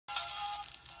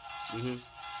Mm-hmm.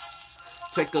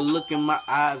 Take a look in my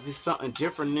eyes, it's something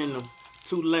different in them.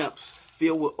 Two lamps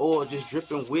filled with oil, just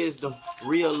dripping wisdom.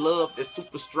 Real love that's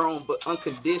super strong but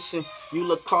unconditioned. You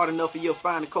look hard enough and you'll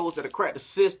find the codes that'll crack the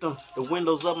system. The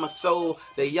windows of my soul,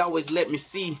 they always let me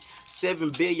see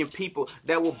 7 billion people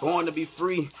that were born to be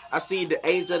free. I see the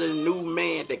age of the new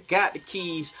man that got the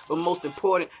keys. But most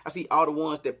important, I see all the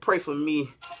ones that pray for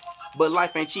me. But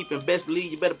life ain't cheap, and best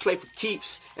believe you better play for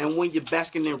keeps. And when you're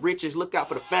basking in riches, look out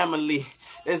for the family.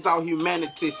 That's all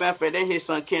humanity. Sanford and his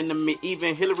son kin to me.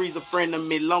 Even Hillary's a friend of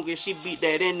me. Long as she beat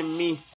that enemy.